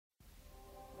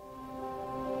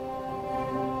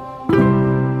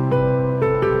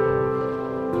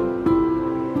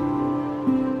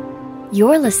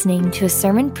You're listening to a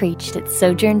sermon preached at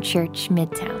Sojourn Church,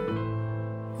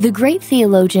 Midtown. The great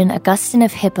theologian Augustine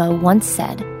of Hippo once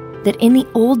said that in the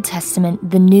Old Testament,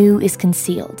 the new is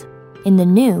concealed. In the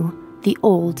new, the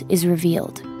old is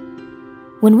revealed.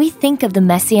 When we think of the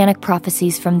messianic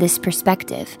prophecies from this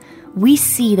perspective, we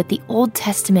see that the Old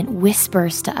Testament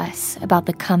whispers to us about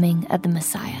the coming of the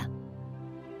Messiah.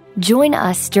 Join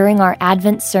us during our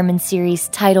Advent sermon series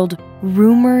titled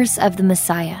Rumors of the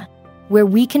Messiah, where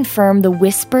we confirm the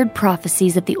whispered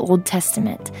prophecies of the Old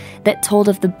Testament that told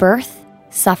of the birth,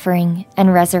 suffering,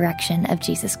 and resurrection of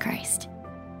Jesus Christ.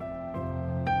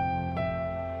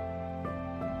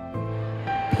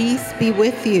 Peace be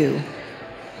with you.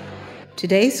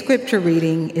 Today's scripture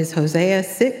reading is Hosea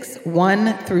 6,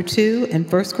 1 through 2,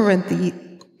 and 1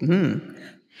 Corinthians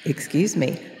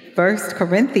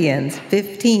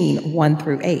 15, 1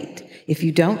 through 8. If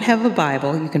you don't have a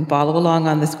Bible, you can follow along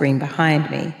on the screen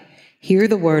behind me. Hear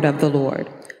the word of the Lord.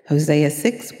 Hosea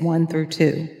 6, 1 through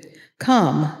 2.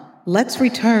 Come, let's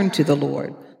return to the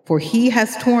Lord, for he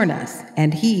has torn us,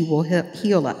 and he will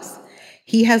heal us.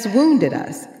 He has wounded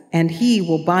us, and he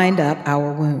will bind up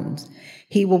our wounds.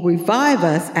 He will revive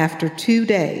us after 2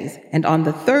 days, and on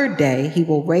the third day he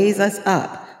will raise us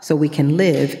up so we can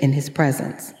live in his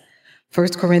presence. 1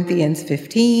 Corinthians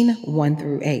 15, 1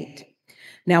 through 8.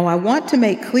 Now I want to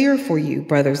make clear for you,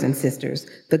 brothers and sisters,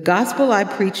 the gospel I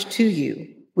preached to you,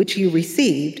 which you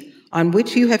received, on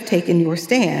which you have taken your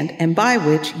stand, and by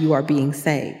which you are being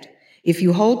saved, if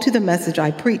you hold to the message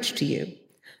I preached to you,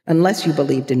 unless you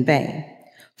believed in vain.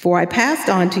 For I passed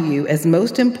on to you as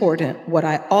most important what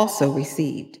I also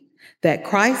received, that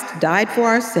Christ died for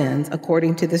our sins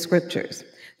according to the Scriptures,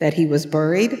 that he was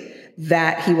buried,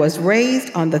 that he was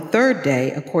raised on the third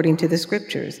day according to the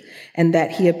Scriptures, and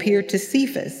that he appeared to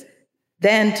Cephas,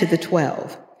 then to the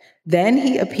 12. Then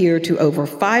he appeared to over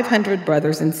 500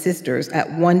 brothers and sisters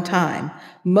at one time.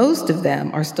 Most of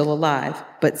them are still alive,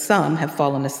 but some have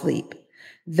fallen asleep.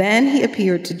 Then he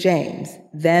appeared to James,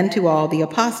 then to all the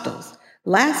apostles.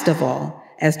 Last of all,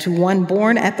 as to one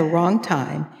born at the wrong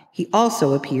time, he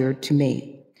also appeared to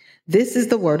me. This is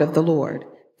the word of the Lord.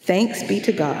 Thanks be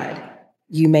to God.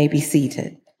 You may be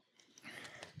seated.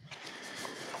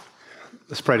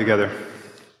 Let's pray together.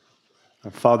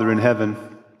 Our Father in heaven,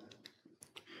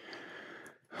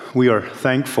 we are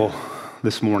thankful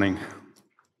this morning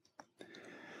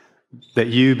that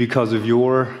you, because of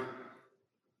your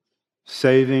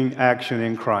saving action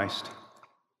in Christ,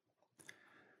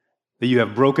 that you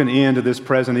have broken into this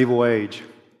present evil age.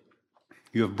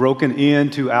 You have broken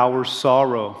into our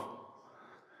sorrow,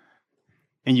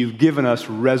 and you've given us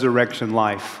resurrection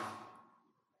life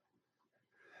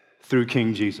through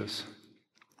King Jesus.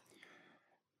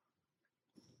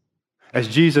 As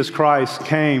Jesus Christ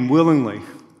came willingly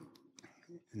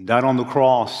and died on the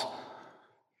cross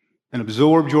and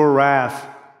absorbed your wrath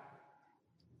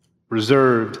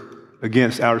reserved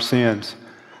against our sins,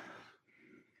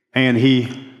 and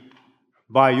he,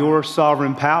 by your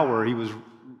sovereign power, he was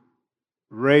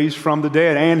raised from the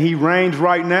dead, and he reigns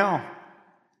right now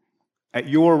at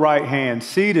your right hand,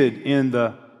 seated in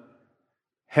the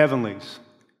heavenlies,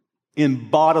 in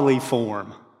bodily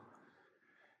form.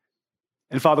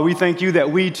 And Father, we thank you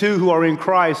that we too who are in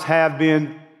Christ have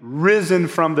been risen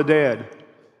from the dead,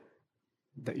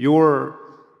 that your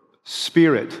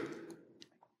Spirit,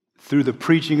 through the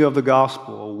preaching of the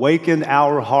gospel, awakened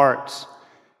our hearts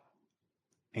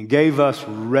and gave us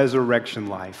resurrection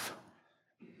life.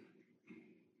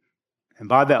 And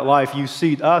by that life, you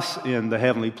seat us in the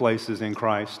heavenly places in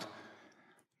Christ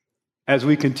as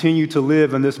we continue to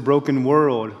live in this broken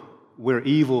world where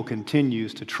evil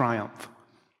continues to triumph.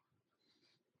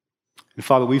 And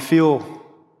Father, we feel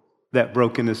that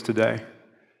brokenness today.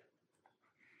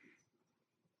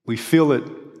 We feel it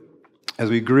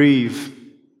as we grieve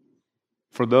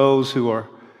for those who are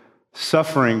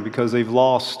suffering because they've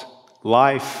lost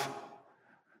life,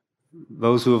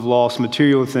 those who have lost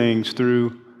material things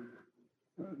through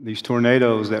these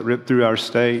tornadoes that rip through our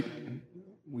state.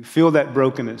 We feel that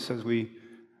brokenness as we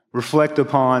reflect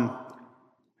upon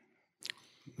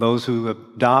those who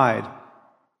have died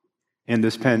in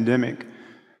this pandemic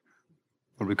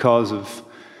or because of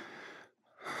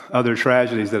other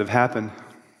tragedies that have happened.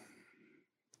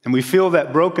 And we feel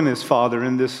that brokenness, Father,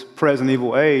 in this present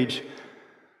evil age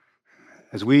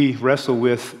as we wrestle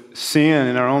with sin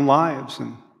in our own lives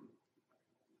and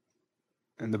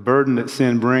the burden that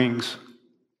sin brings.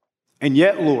 And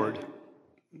yet, Lord,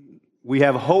 we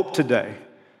have hope today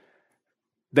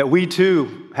that we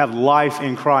too have life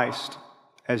in Christ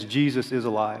as Jesus is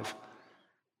alive.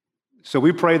 So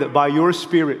we pray that by your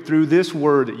Spirit, through this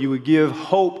word, that you would give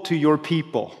hope to your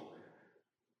people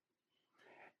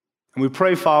And we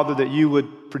pray, Father, that you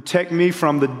would protect me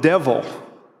from the devil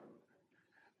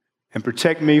and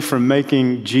protect me from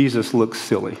making Jesus look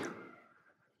silly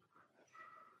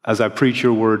as I preach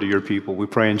your word to your people. We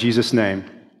pray in Jesus' name.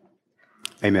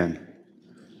 Amen.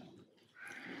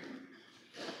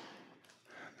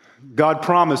 God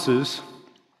promises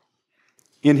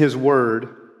in his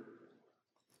word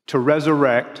to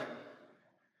resurrect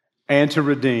and to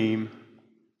redeem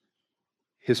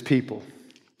his people.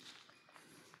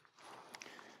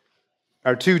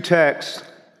 Our two texts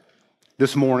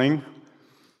this morning,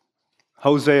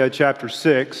 Hosea chapter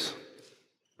 6,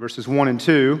 verses 1 and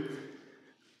 2,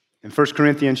 and 1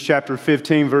 Corinthians chapter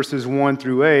 15, verses 1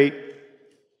 through 8,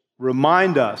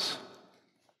 remind us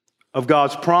of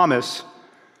God's promise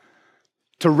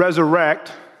to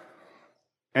resurrect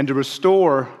and to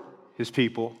restore his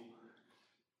people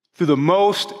through the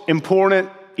most important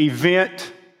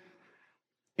event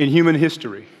in human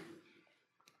history,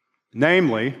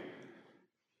 namely,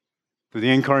 through the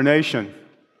incarnation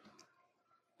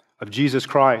of Jesus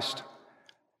Christ,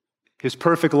 his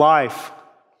perfect life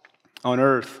on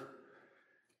earth,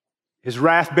 his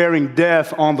wrath-bearing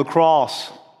death on the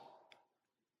cross,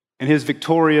 and his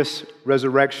victorious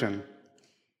resurrection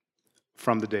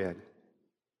from the dead.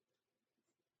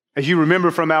 As you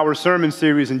remember from our sermon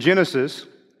series in Genesis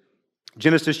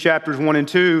chapters 1 and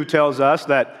 2 tells us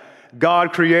that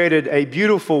God created a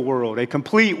beautiful world, a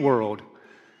complete world,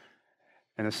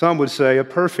 and as some would say, a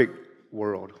perfect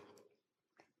world.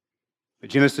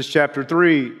 But Genesis chapter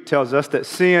 3 tells us that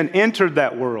sin entered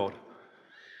that world,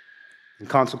 and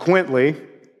consequently,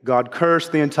 God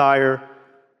cursed the entire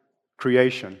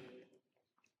creation.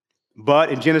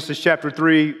 But in Genesis chapter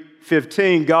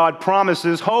 3:15, God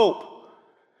promises hope.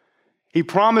 He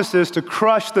promises to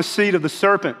crush the seed of the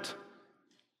serpent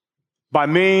by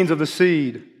means of the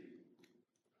seed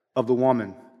of the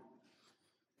woman.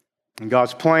 And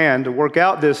God's plan to work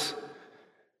out this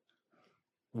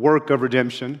work of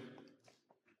redemption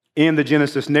in the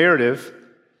Genesis narrative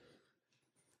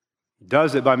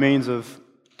does it by means of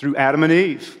through Adam and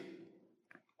Eve,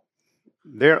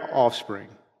 their offspring,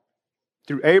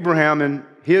 through Abraham and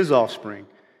his offspring,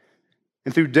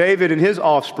 and through David and his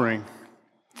offspring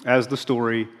as the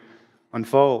story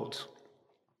unfolds.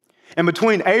 And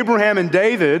between Abraham and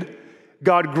David,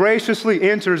 God graciously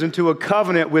enters into a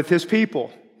covenant with his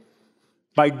people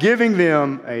by giving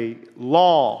them a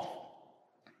law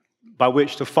by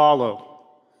which to follow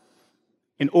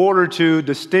in order to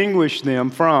distinguish them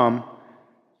from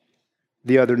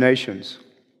the other nations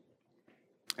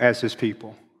as his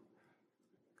people.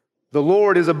 The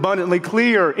Lord is abundantly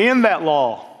clear in that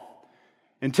law,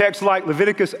 in texts like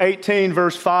Leviticus 18,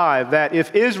 verse 5, that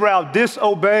if Israel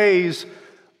disobeys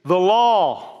the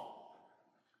law,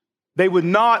 they would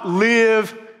not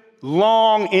live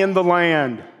long in the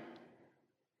land.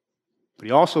 But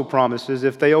he also promises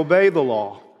if they obey the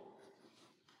law,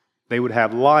 they would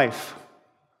have life.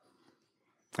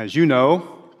 As you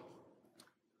know,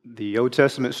 the Old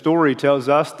Testament story tells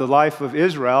us the life of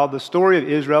Israel, the story of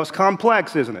Israel is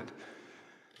complex, isn't it?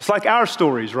 It's like our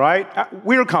stories, right?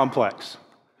 We're complex.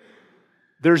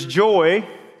 There's joy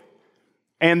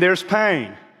and there's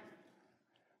pain.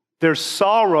 There's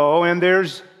sorrow and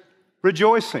there's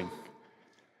rejoicing.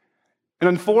 And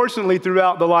unfortunately,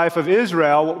 throughout the life of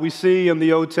Israel, what we see in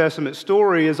the Old Testament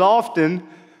story is often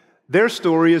their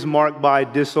story is marked by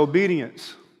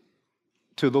disobedience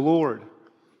to the Lord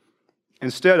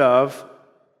instead of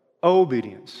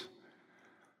obedience.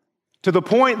 To the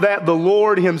point that the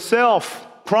Lord himself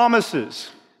promises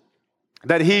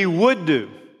that he would do,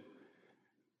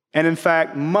 and in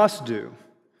fact must do,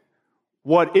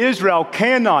 what Israel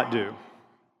cannot do,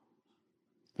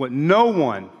 what no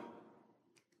one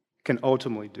can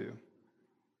ultimately do,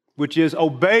 which is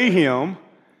obey him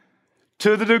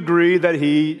to the degree that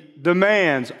he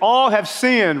demands. All have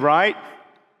sinned, right?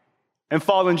 And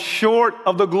fallen short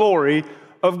of the glory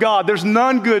of God. There's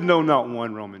none good, no, not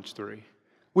one, Romans 3.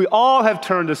 We all have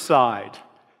turned aside.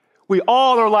 We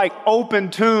all are like open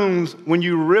tombs. When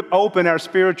you rip open our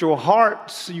spiritual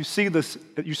hearts, you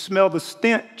smell the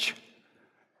stench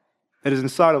that is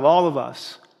inside of all of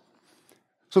us.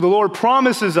 So the Lord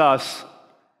promises us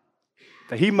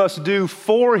that he must do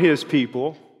for his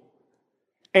people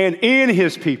and in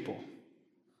his people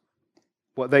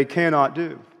what they cannot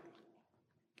do.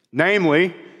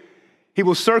 Namely, he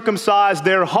will circumcise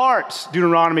their hearts,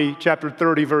 Deuteronomy chapter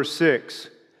 30, verse 6,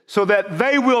 so that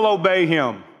they will obey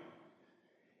him.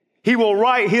 He will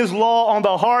write his law on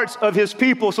the hearts of his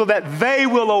people so that they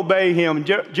will obey him,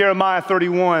 Jeremiah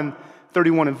 31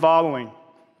 and following.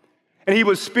 And he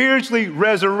would spiritually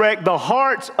resurrect the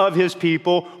hearts of his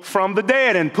people from the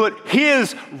dead and put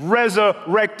his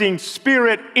resurrecting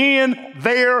spirit in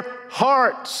their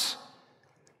hearts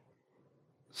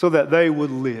so that they would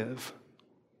live.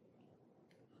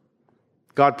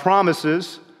 God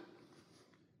promises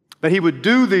that he would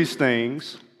do these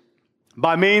things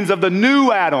by means of the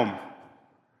new Adam,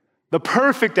 the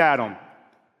perfect Adam,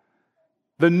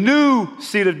 the new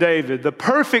seed of David, the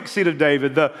perfect seed of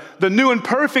David, the new and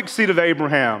perfect seed of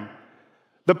Abraham,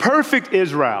 the perfect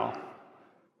Israel,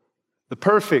 the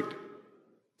perfect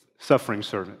suffering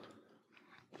servant,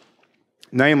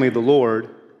 namely the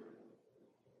Lord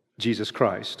Jesus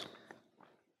Christ.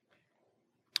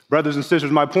 Brothers and sisters,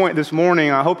 my point this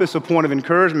morning, I hope it's a point of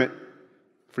encouragement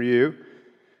for you,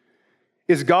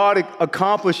 is God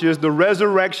accomplishes the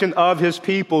resurrection of his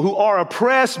people who are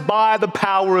oppressed by the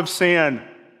power of sin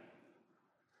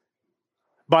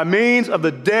by means of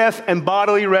the death and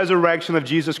bodily resurrection of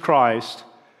Jesus Christ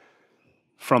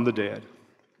from the dead.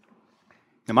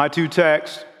 Now, my two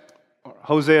texts are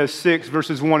Hosea 6,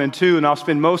 verses 1 and 2, and I'll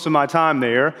spend most of my time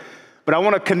there, but I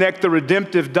want to connect the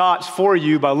redemptive dots for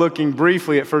you by looking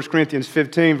briefly at 1 Corinthians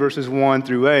 15, verses 1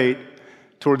 through 8,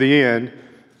 toward the end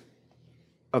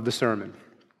of the sermon.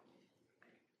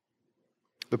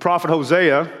 The prophet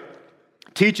Hosea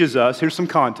teaches us, here's some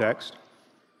context.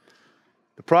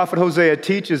 The prophet Hosea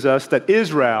teaches us that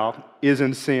Israel is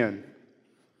in sin.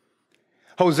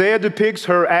 Hosea depicts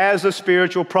her as a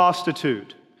spiritual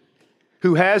prostitute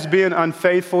who has been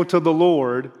unfaithful to the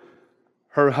Lord,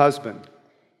 her husband.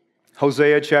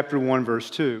 Hosea chapter 1, verse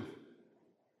 2.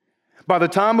 By the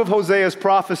time of Hosea's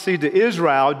prophecy to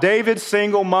Israel, David's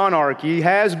single monarchy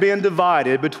has been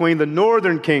divided between the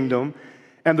northern kingdom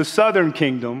and the southern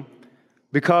kingdom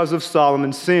because of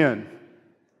Solomon's sin.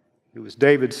 He was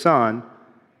David's son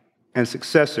and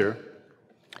successor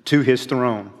to his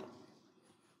throne.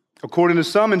 According to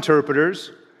some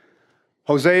interpreters,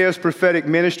 Hosea's prophetic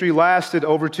ministry lasted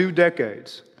over 2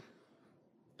 decades.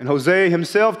 And Hosea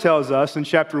himself tells us in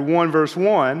chapter 1, verse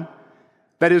 1,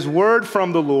 that his word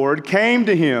from the Lord came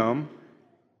to him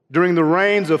during the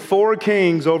reigns of 4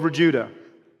 kings over Judah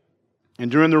and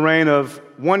during the reign of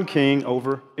 1 king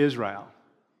over Israel.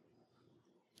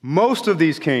 Most of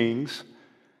these kings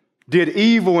did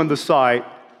evil in the sight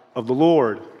of the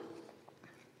Lord.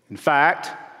 In fact,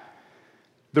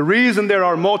 the reason there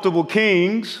are multiple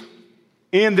kings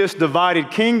in this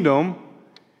divided kingdom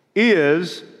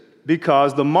is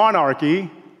because the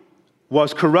monarchy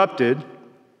was corrupted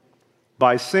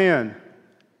by sin.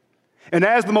 And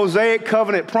as the Mosaic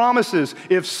covenant promises,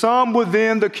 if some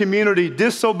within the community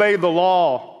disobey the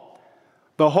law,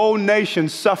 the whole nation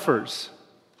suffers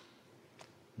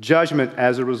judgment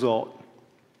as a result.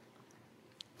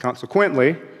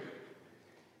 Consequently,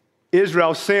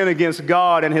 Israel's sin against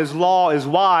God and his law is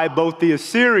why both the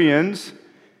Assyrians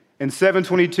in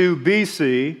 722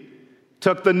 BC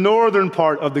took the northern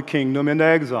part of the kingdom into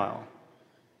exile,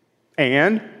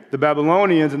 and the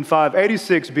Babylonians in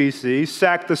 586 BC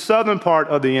sacked the southern part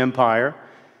of the empire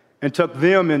and took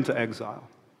them into exile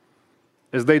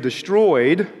as they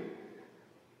destroyed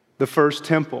the first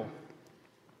temple,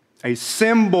 a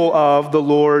symbol of the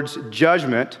Lord's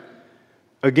judgment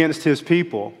against his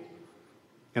people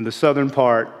in the southern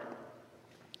part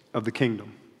of the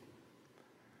kingdom.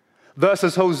 Thus,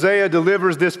 as Hosea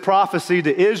delivers this prophecy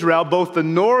to Israel, both the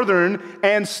northern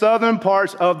and southern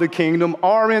parts of the kingdom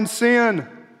are in sin.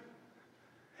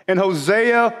 And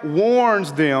Hosea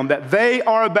warns them that they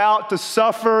are about to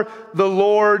suffer the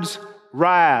Lord's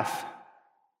wrath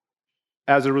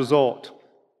as a result.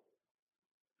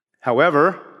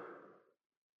 However,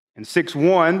 in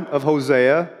 6:1 of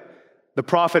Hosea, the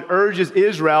prophet urges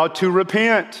Israel to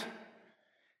repent.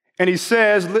 And he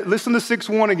says, listen to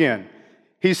 6:1 again.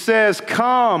 He says,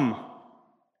 "Come,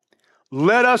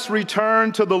 let us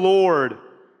return to the Lord,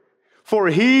 for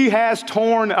he has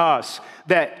torn us,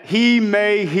 that he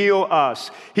may heal us.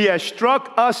 He has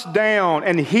struck us down,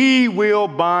 and he will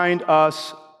bind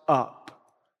us up."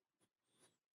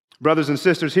 Brothers and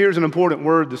sisters, here's an important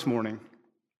word this morning.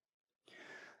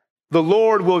 The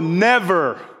Lord will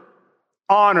never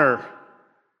honor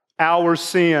our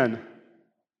sin.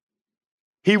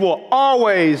 He will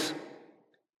always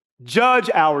judge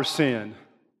our sin.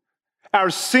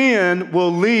 Our sin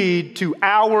will lead to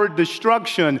our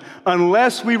destruction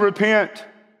unless we repent.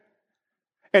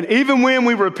 And even when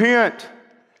we repent,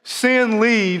 sin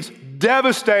leaves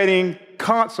devastating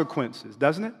consequences,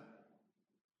 doesn't it?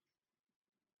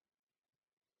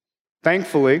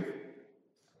 Thankfully,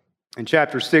 in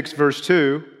chapter 6, verse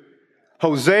 2,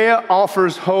 Hosea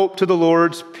offers hope to the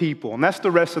Lord's people. And that's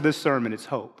the rest of this sermon, it's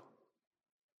hope.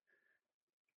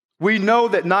 We know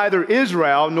that neither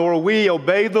Israel nor we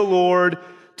obey the Lord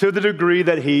to the degree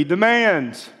that he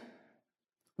demands.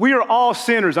 We are all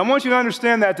sinners. I want you to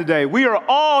understand that today. We are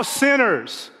all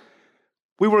sinners.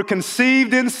 We were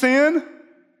conceived in sin,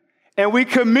 and we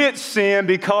commit sin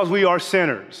because we are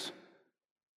sinners.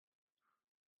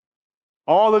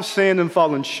 All have sinned and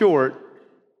fallen short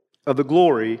of the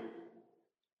glory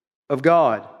of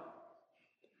God.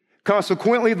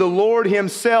 Consequently, the Lord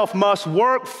himself must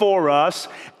work for us,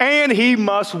 and he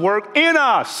must work in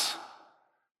us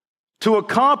to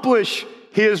accomplish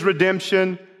his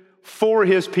redemption for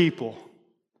his people,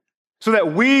 so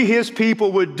that we, his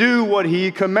people, would do what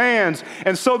he commands,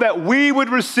 and so that we would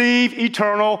receive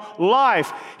eternal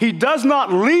life. He does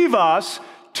not leave us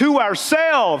to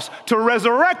ourselves to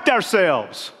resurrect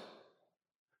ourselves,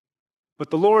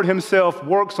 but the Lord himself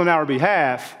works on our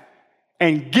behalf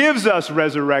and gives us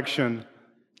resurrection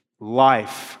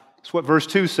life. That's what verse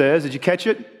 2 says. Did you catch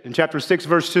it? In chapter 6,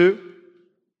 verse 2.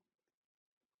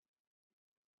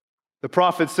 The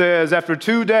prophet says, after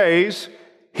 2 days,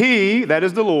 he, that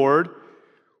is the Lord,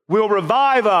 will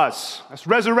revive us. That's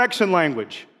resurrection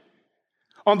language.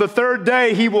 On the 3rd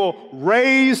day, he will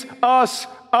raise us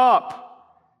up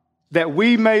that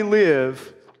we may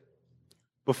live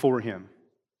before him.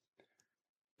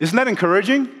 Isn't that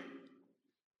encouraging?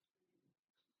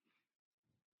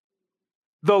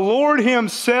 The Lord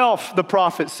himself, the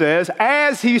prophet says,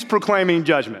 as he's proclaiming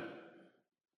judgment,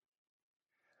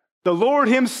 the Lord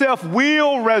himself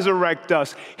will resurrect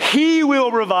us. He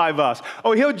will revive us.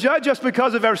 Oh, he'll judge us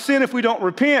because of our sin if we don't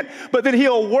repent, but then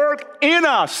he'll work in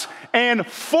us and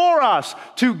for us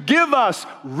to give us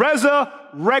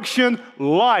resurrection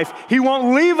life. He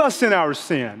won't leave us in our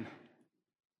sin.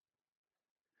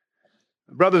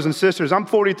 Brothers and sisters, I'm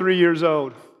 43 years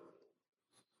old,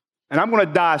 and I'm going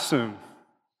to die soon.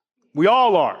 We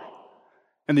all are.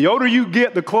 And the older you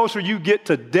get, the closer you get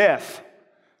to death.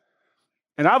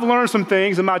 And I've learned some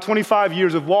things in my 25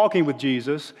 years of walking with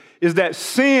Jesus, is that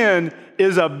sin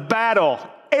is a battle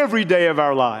every day of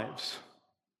our lives.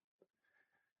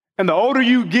 And the older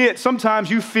you get, sometimes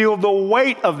you feel the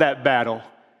weight of that battle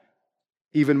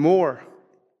even more.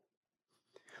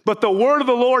 But the word of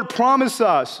the Lord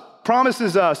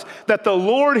promises us that the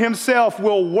Lord himself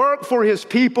will work for his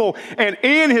people and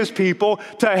in his people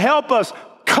to help us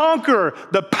conquer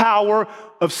the power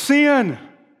of sin.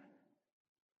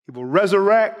 He will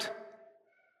resurrect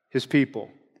his people.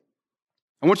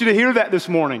 I want you to hear that this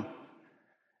morning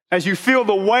as you feel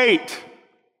the weight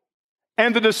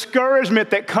and the discouragement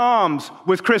that comes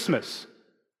with Christmas.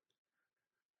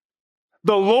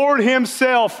 The Lord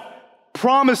himself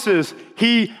promises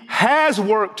he has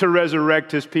worked to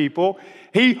resurrect his people.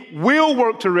 He will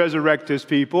work to resurrect his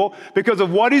people because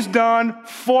of what he's done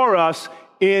for us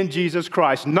in Jesus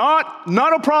Christ. Not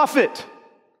a prophet,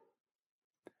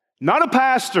 not a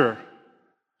pastor,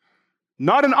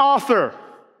 not an author,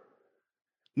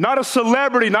 not a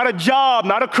celebrity, not a job,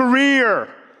 not a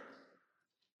career,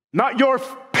 not your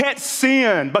pet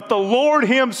sin, but the Lord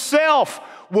himself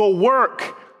will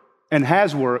work and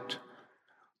has worked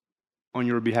on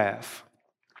your behalf.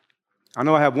 I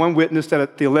know I have one witness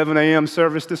at the 11 a.m.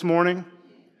 service this morning.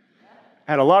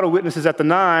 I had a lot of witnesses at the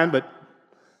 9, but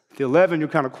at the 11, you're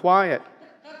kind of quiet.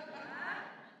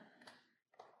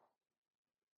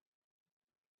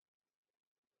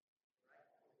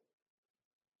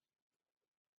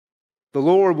 The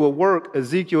Lord will work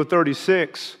Ezekiel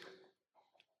 36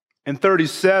 and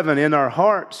 37 in our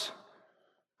hearts.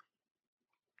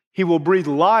 He will breathe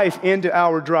life into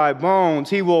our dry bones.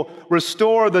 He will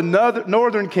restore the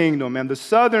northern kingdom and the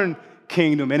southern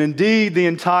kingdom, and indeed the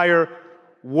entire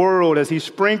world, as he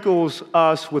sprinkles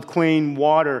us with clean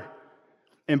water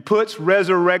and puts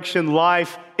resurrection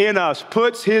life in us,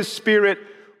 puts his spirit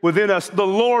within us. The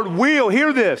Lord will,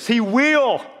 hear this, he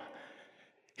will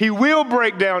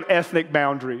break down ethnic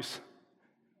boundaries.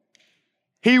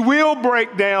 He will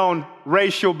break down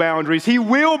racial boundaries. He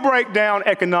will break down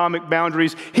economic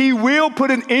boundaries. He will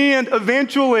put an end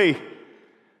eventually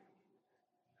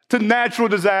to natural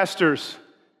disasters.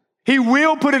 He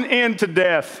will put an end to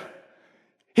death.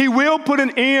 He will put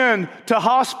an end to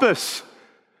hospice.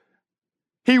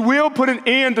 He will put an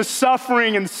end to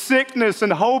suffering and sickness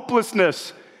and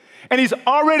hopelessness. And he's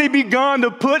already begun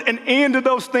to put an end to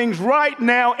those things right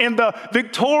now in the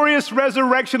victorious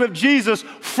resurrection of Jesus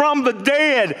from the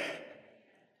dead,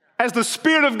 as the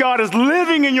Spirit of God is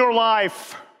living in your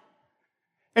life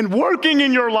and working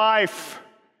in your life,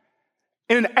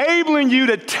 enabling you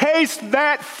to taste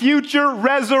that future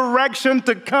resurrection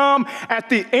to come at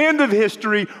the end of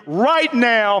history right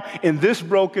now in this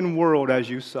broken world as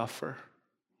you suffer.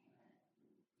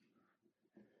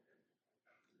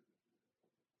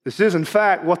 This is, in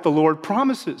fact, what the Lord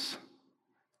promises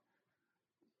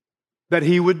that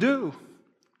he would do.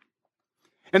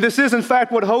 And this is, in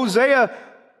fact, what Hosea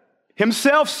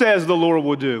himself says the Lord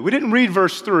will do. We didn't read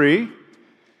verse 3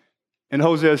 in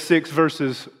Hosea 6,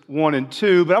 verses 1 and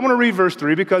 2, but I want to read verse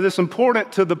 3 because it's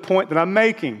important to the point that I'm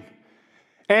making.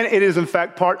 And it is, in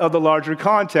fact, part of the larger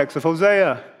context of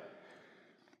Hosea.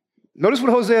 Notice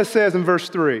what Hosea says in verse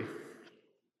 3.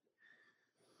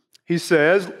 He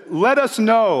says, let us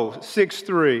know,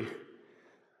 6:3.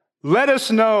 Let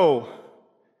us know.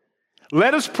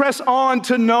 Let us press on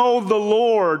to know the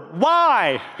Lord.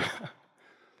 Why?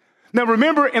 Now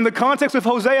remember, in the context of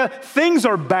Hosea, things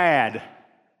are bad.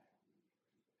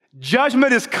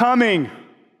 Judgment is coming.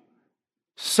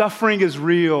 Suffering is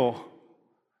real.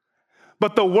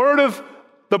 But the word of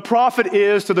the prophet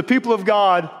is to the people of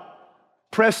God,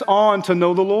 press on to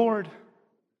know the Lord.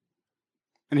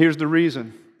 And here's the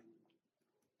reason.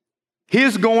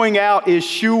 His going out is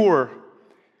sure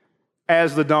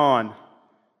as the dawn.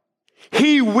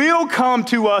 He will come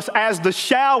to us as the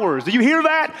showers. Do you hear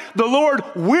that? The Lord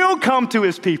will come to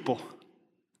his people.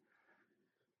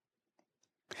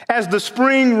 As the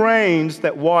spring rains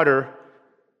that water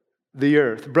the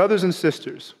earth. Brothers and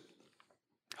sisters,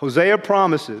 Hosea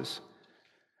promises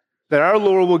that our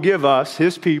Lord will give us,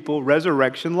 his people,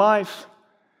 resurrection life.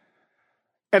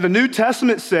 And the New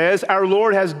Testament says our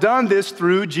Lord has done this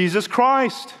through Jesus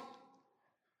Christ.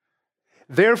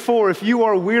 Therefore, if you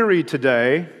are weary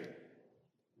today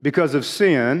because of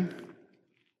sin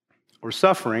or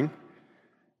suffering,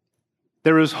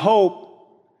 there is hope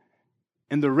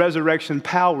in the resurrection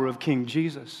power of King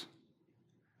Jesus.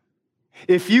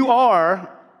 If you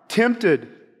are tempted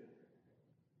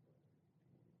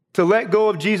to let go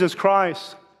of Jesus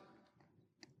Christ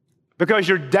because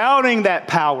you're doubting that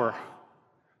power,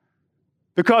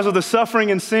 because of the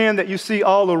suffering and sin that you see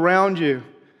all around you,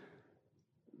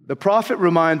 the prophet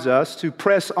reminds us to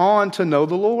press on to know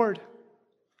the Lord.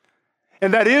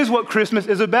 And that is what Christmas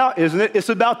is about, isn't it? It's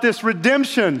about this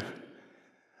redemption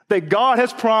that God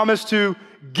has promised to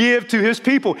give to his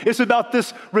people. It's about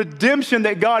this redemption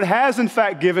that God has, in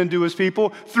fact, given to his people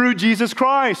through Jesus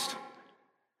Christ.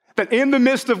 That in the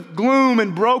midst of gloom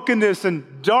and brokenness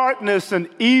and darkness and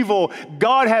evil,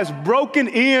 God has broken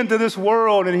into this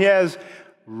world and he has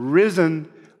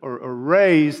risen or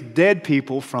raised dead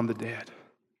people from the dead.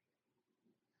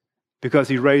 Because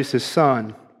he raised his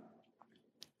son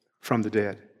from the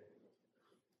dead.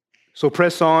 So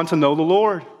press on to know the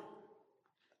Lord.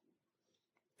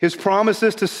 His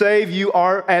promises to save you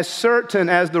are as certain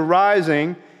as the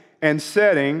rising and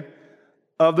setting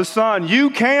of the sun. You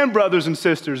can, brothers and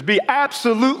sisters, be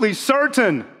absolutely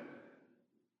certain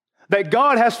that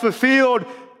God has fulfilled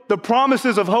the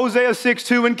promises of Hosea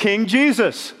 6:2 and King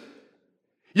Jesus.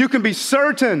 You can be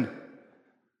certain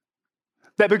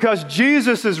that because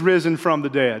Jesus is risen from the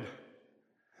dead,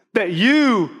 that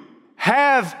you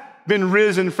have been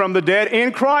risen from the dead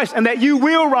in Christ, and that you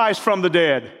will rise from the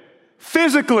dead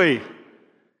physically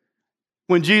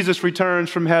when Jesus returns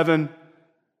from heaven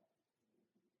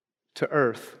to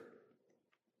earth.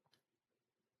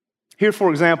 Here,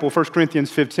 for example, 1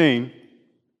 Corinthians 15,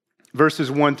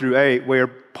 verses 1 through 8, where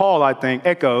Paul, I think,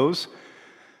 echoes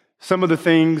some of the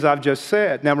things I've just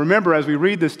said. Now, remember, as we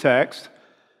read this text,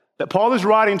 that Paul is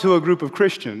writing to a group of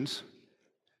Christians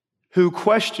who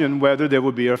question whether there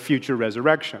will be a future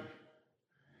resurrection.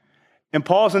 And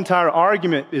Paul's entire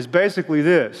argument is basically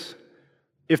this: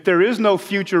 if there is no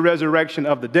future resurrection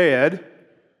of the dead,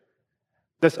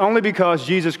 that's only because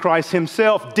Jesus Christ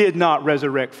himself did not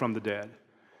resurrect from the dead.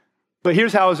 But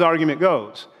here's how his argument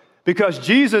goes. Because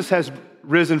Jesus has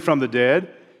risen from the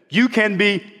dead, you can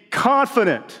be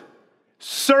confident,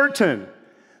 certain,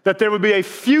 that there will be a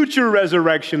future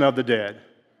resurrection of the dead,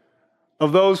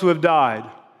 of those who have died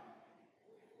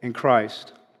in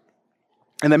Christ.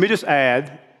 And let me just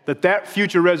add that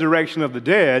future resurrection of the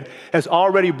dead has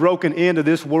already broken into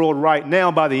this world right now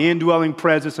by the indwelling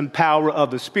presence and power of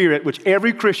the Spirit, which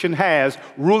every Christian has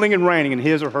ruling and reigning in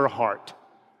his or her heart.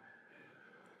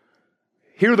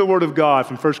 Hear the word of God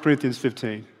from 1 Corinthians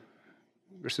 15,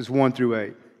 verses 1 through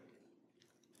 8.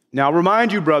 Now I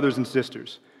remind you, brothers and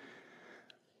sisters,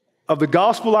 of the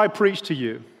gospel I preached to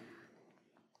you,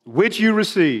 which you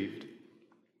received,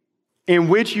 in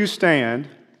which you stand,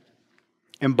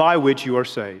 and by which you are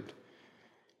saved.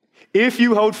 If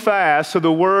you hold fast to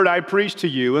the word I preached to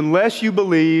you, unless you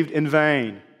believed in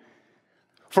vain.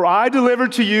 For I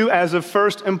delivered to you as of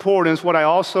first importance what I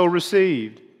also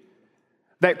received,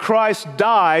 that Christ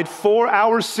died for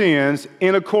our sins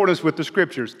in accordance with the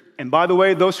Scriptures. And by the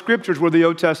way, those Scriptures were the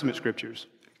Old Testament Scriptures.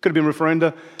 Could have been referring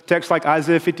to texts like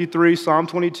Isaiah 53, Psalm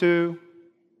 22.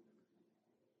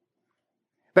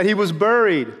 that he was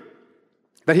buried,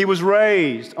 that he was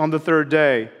raised on the third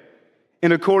day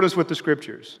in accordance with the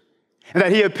Scriptures, and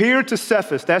that he appeared to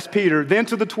Cephas, that's Peter, then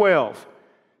to the 12.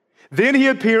 Then he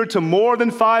appeared to more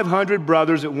than 500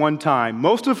 brothers at one time,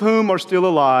 most of whom are still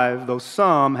alive, though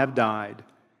some have died.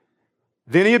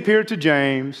 Then he appeared to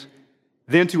James,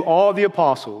 then to all the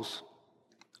apostles.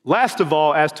 Last of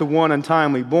all, as to one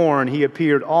untimely born, he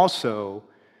appeared also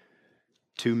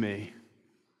to me.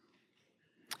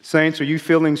 Saints, are you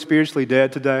feeling spiritually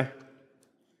dead today?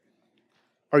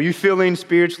 Are you feeling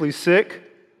spiritually sick?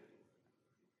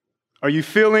 Are you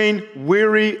feeling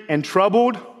weary and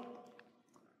troubled?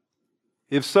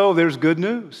 If so, there's good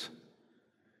news.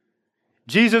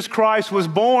 Jesus Christ was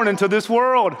born into this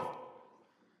world.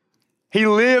 He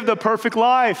lived a perfect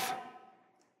life.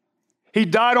 He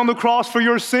died on the cross for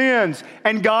your sins,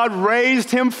 and God raised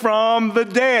him from the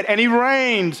dead, and he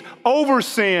reigns over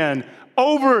sin,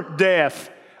 over death,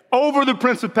 over the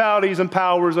principalities and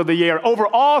powers of the air, over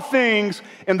all things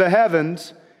in the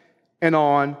heavens and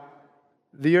on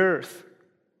the earth.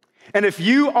 And if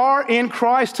you are in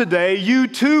Christ today, you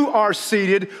too are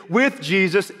seated with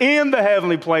Jesus in the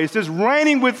heavenly places,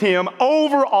 reigning with him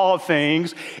over all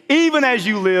things, even as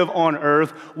you live on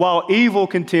earth while evil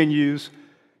continues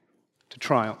to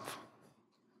triumph.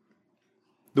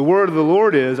 The word of the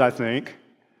Lord is, I think,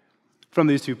 from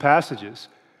these two passages,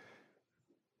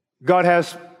 God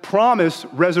has promised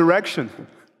resurrection,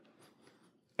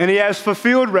 and he has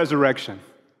fulfilled resurrection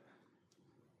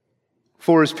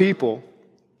for his people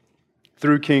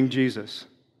through King Jesus.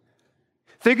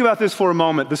 Think about this for a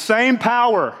moment. The same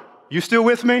power, you still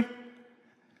with me?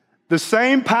 The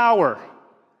same power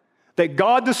that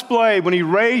God displayed when he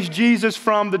raised Jesus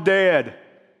from the dead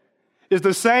is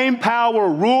the same power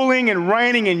ruling and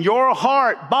reigning in your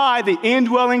heart by the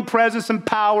indwelling presence and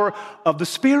power of the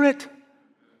Spirit.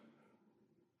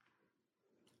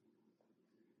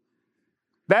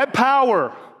 That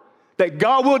power that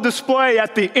God will display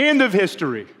at the end of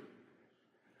history,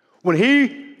 when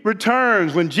he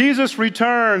returns, when Jesus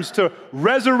returns to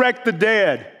resurrect the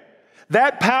dead,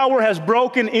 that power has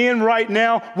broken in right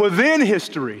now within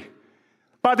history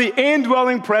by the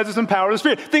indwelling presence and power of the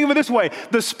Spirit. Think of it this way.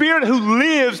 The Spirit who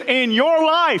lives in your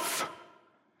life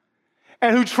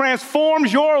and who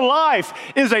transforms your life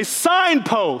is a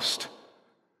signpost,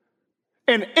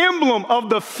 an emblem of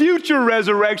the future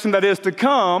resurrection that is to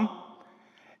come,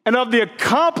 and of the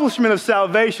accomplishment of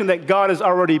salvation that God has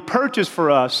already purchased for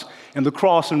us in the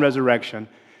cross and resurrection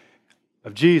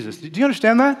of Jesus. Do you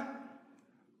understand that?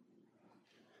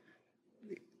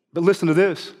 But listen to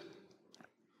this.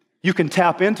 You can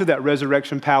tap into that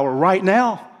resurrection power right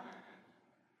now.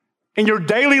 In your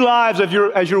daily lives,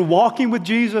 as you're walking with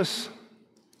Jesus,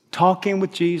 talking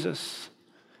with Jesus.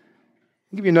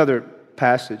 I'll give you another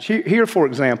passage. Here, for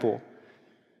example,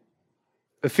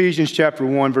 Ephesians chapter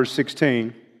 1, verse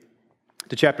 16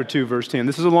 to chapter 2, verse 10.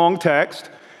 This is a long text,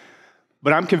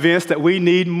 but I'm convinced that we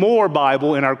need more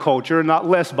Bible in our culture, not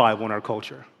less Bible in our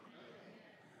culture.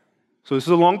 So this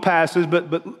is a long passage,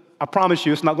 but I promise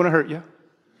you it's not going to hurt you.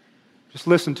 Just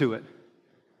listen to it.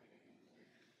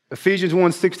 Ephesians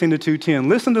 1, 16 to 2:10.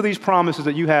 Listen to these promises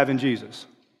that you have in Jesus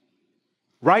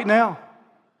right now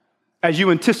as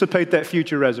you anticipate that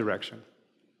future resurrection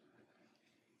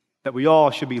that we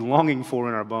all should be longing for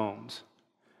in our bones.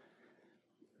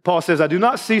 Paul says, I do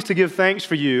not cease to give thanks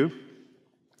for you,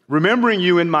 remembering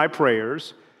you in my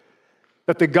prayers,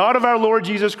 that the God of our Lord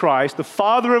Jesus Christ, the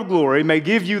Father of glory, may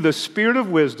give you the spirit of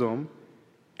wisdom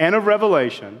and of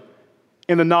revelation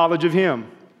in the knowledge of him,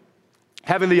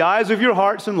 having the eyes of your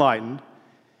hearts enlightened,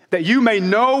 that you may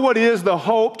know what is the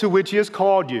hope to which he has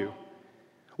called you,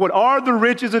 what are the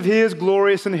riches of his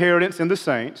glorious inheritance in the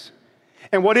saints,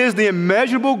 and what is the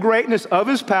immeasurable greatness of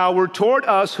his power toward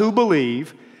us who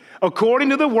believe, according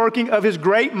to the working of his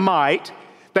great might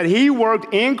that he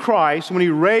worked in Christ when he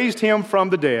raised him from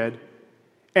the dead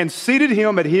and seated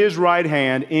him at his right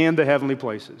hand in the heavenly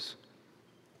places,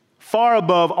 far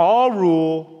above all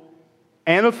rule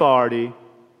and authority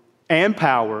and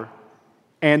power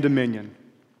and dominion,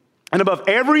 and above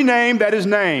every name that is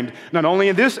named, not only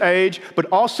in this age, but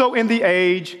also in the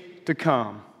age to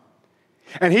come.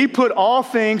 And he put all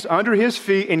things under his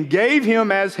feet and gave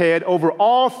him as head over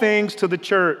all things to the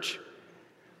church,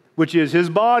 which is his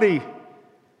body,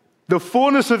 the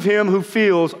fullness of him who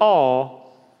fills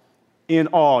all in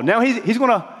all. Now he's going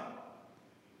to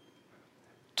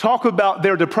talk about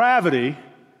their depravity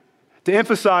to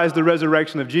emphasize the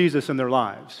resurrection of Jesus in their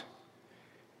lives.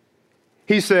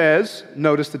 He says,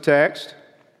 notice the text,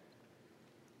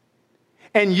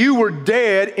 and you were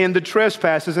dead in the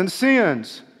trespasses and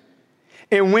sins,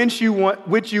 in which you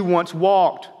once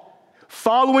walked,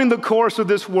 following the course of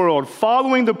this world,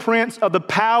 following the prince of the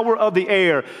power of the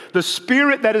air, the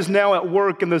spirit that is now at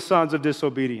work in the sons of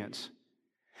disobedience,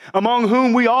 among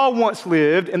whom we all once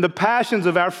lived in the passions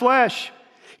of our flesh,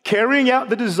 carrying out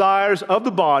the desires of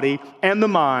the body and the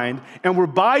mind, and were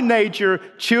by nature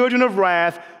children of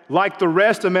wrath like the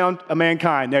rest of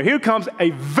mankind. Now here comes a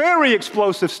very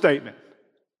explosive statement.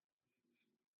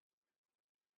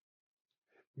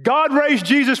 God raised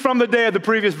Jesus from the dead, the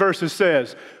previous verses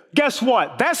says. Guess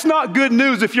what? That's not good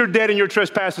news if you're dead in your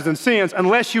trespasses and sins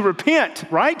unless you repent,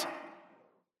 right?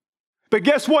 But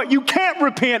guess what? You can't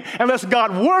repent unless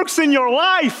God works in your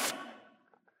life.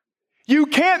 You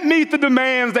can't meet the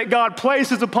demands that God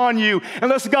places upon you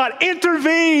unless God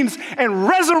intervenes and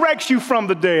resurrects you from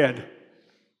the dead.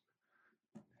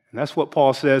 And that's what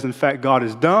Paul says, in fact, God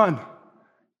has done.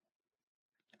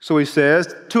 So he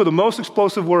says, two of the most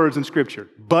explosive words in Scripture,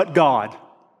 but God.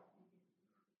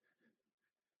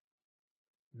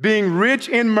 Being rich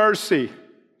in mercy,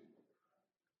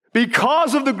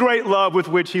 because of the great love with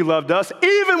which he loved us,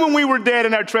 even when we were dead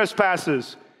in our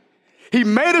trespasses, he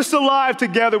made us alive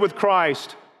together with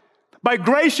Christ. By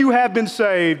grace you have been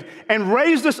saved, and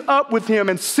raised us up with him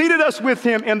and seated us with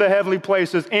him in the heavenly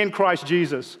places in Christ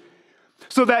Jesus,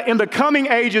 so that in the coming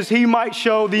ages he might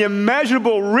show the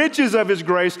immeasurable riches of his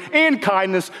grace and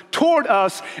kindness toward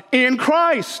us in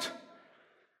Christ.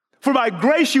 For by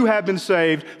grace you have been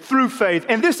saved through faith.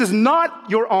 And this is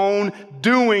not your own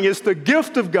doing. It's the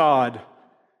gift of God,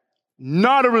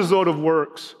 not a result of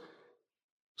works,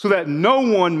 so that no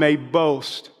one may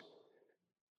boast.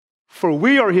 For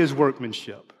we are his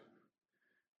workmanship,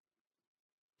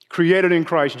 created in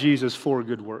Christ Jesus for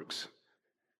good works,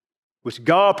 which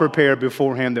God prepared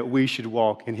beforehand that we should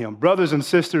walk in him. Brothers and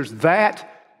sisters, that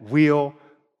will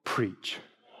preach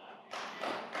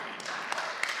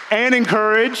and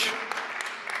encourage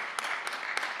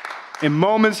in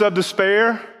moments of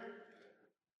despair,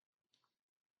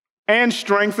 and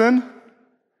strengthen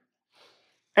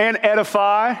and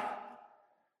edify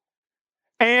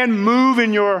and move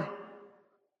in your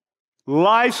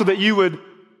life so that you would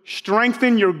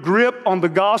strengthen your grip on the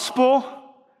gospel.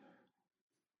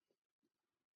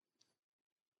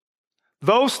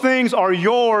 Those things are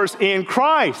yours in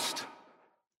Christ.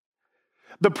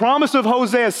 The promise of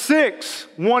Hosea 6,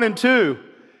 1 and 2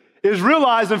 is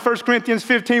realized in 1 Corinthians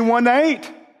 15, 1 to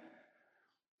 8.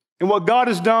 And what God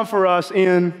has done for us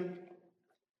in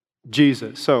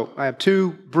Jesus. So I have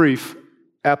two brief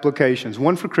applications,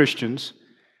 one for Christians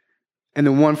and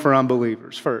then one for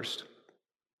unbelievers. First,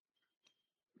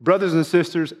 brothers and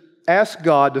sisters, ask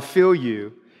God to fill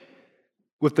you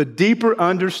with the deeper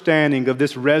understanding of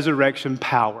this resurrection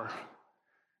power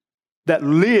that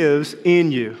lives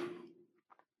in you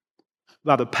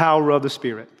by the power of the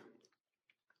Spirit,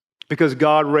 because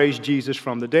God raised Jesus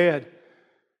from the dead.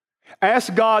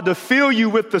 Ask God to fill you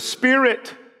with the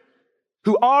Spirit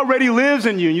who already lives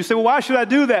in you. And you say, well, why should I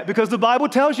do that? Because the Bible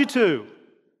tells you to.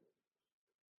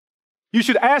 You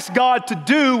should ask God to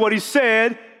do what he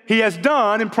said he has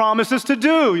done and promises to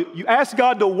do. You ask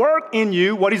God to work in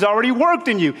you what he's already worked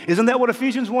in you. Isn't that what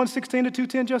Ephesians 1:16 to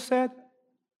 2:10 just said?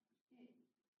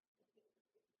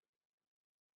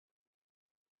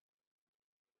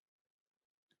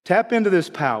 Tap into this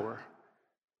power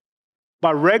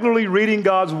by regularly reading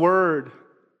God's word,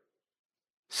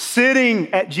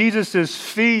 sitting at Jesus'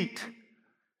 feet,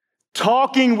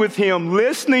 talking with him,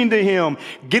 listening to him,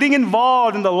 getting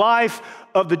involved in the life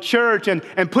of the church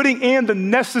and putting in the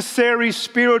necessary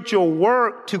spiritual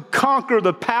work to conquer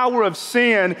the power of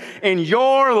sin in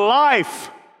your life.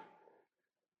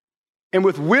 And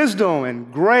with wisdom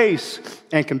and grace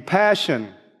and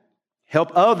compassion, help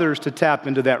others to tap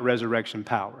into that resurrection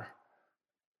power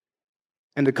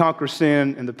and to conquer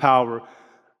sin and the power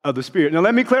of the Spirit. Now,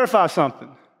 let me clarify something.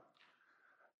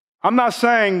 I'm not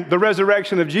saying the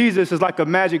resurrection of Jesus is like a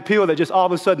magic pill that just all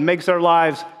of a sudden makes our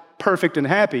lives perfect and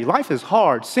happy. Life is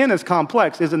hard. Sin is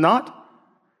complex, is it not?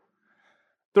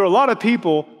 There are a lot of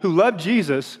people who love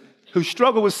Jesus who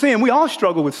struggle with sin. We all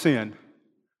struggle with sin.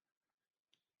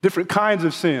 Different kinds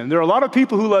of sin. There are a lot of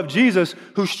people who love Jesus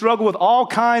who struggle with all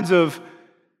kinds of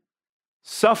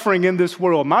suffering in this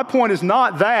world. My point is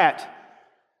not that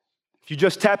if you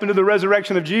just tap into the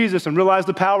resurrection of Jesus and realize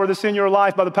the power that's in your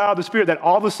life by the power of the Spirit, that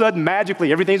all of a sudden,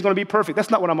 magically, everything's going to be perfect. That's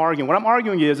not what I'm arguing. What I'm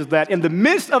arguing is that in the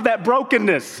midst of that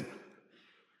brokenness,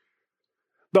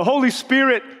 the Holy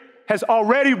Spirit has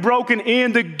already broken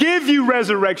in to give you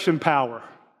resurrection power.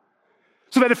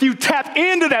 So that if you tap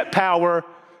into that power,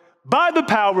 by the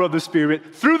power of the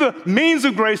Spirit, through the means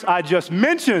of grace I just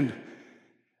mentioned,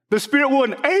 The Spirit will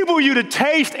enable you to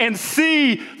taste and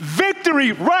see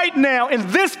victory right now in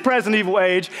this present evil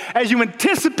age as you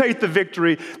anticipate the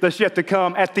victory that's yet to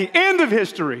come at the end of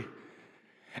history.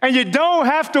 And you don't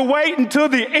have to wait until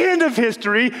the end of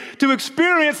history to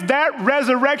experience that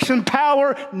resurrection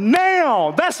power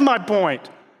now. That's my point.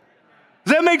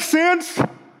 Does that make sense?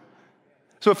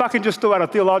 So if I can just throw out a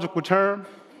theological term,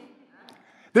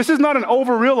 this is not an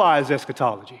over-realized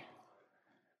eschatology.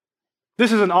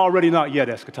 This is an already not yet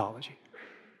eschatology.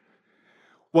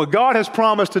 What God has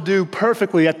promised to do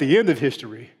perfectly at the end of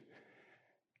history,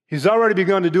 He's already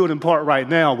begun to do it in part right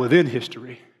now within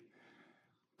history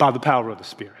by the power of the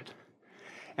Spirit.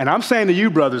 And I'm saying to you,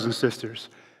 brothers and sisters,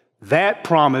 that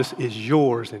promise is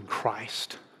yours in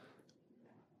Christ.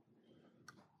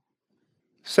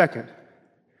 Second,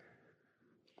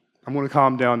 I'm going to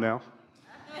calm down now,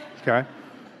 okay?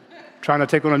 Trying to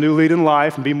take on a new lead in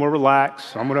life and be more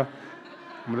relaxed. So I'm going to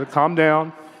calm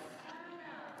down.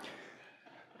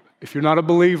 If you're not a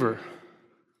believer,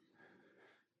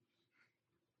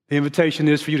 the invitation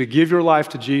is for you to give your life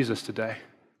to Jesus today.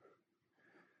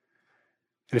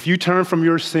 And if you turn from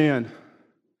your sin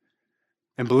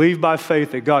and believe by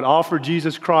faith that God offered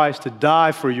Jesus Christ to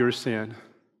die for your sin,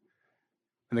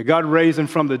 and that God raised him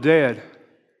from the dead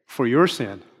for your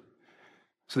sin,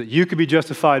 so that you could be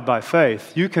justified by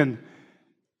faith, you can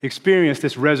experience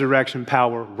this resurrection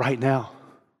power right now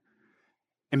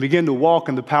and begin to walk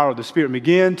in the power of the Spirit,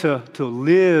 begin to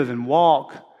live and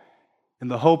walk in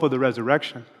the hope of the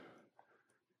resurrection.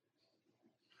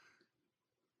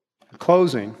 In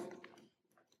closing,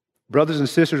 brothers and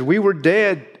sisters, we were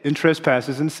dead in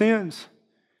trespasses and sins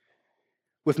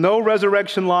with no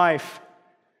resurrection life.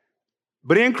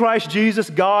 But in Christ Jesus,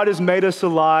 God has made us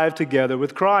alive together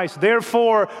with Christ.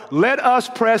 Therefore, let us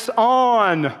press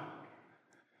on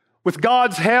with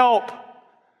God's help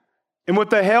and with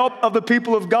the help of the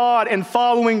people of God and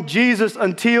following Jesus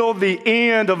until the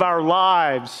end of our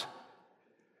lives.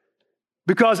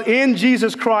 Because in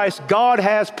Jesus Christ, God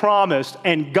has promised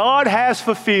and God has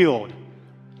fulfilled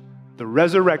the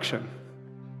resurrection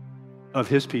of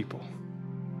his people.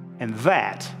 And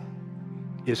that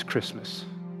is Christmas.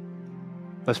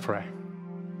 Let's pray.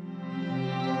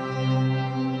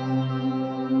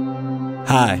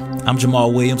 Hi, I'm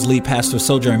Jamal Williams, lead pastor of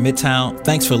Sojourn Midtown.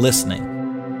 Thanks for listening.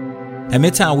 At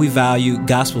Midtown, we value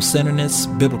gospel-centeredness,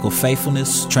 biblical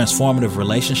faithfulness, transformative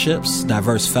relationships,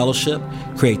 diverse fellowship,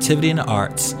 creativity in the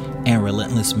arts, and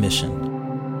relentless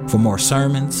mission. For more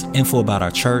sermons, info about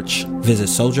our church, visit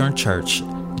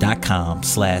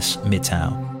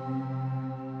sojournchurch.com/Midtown.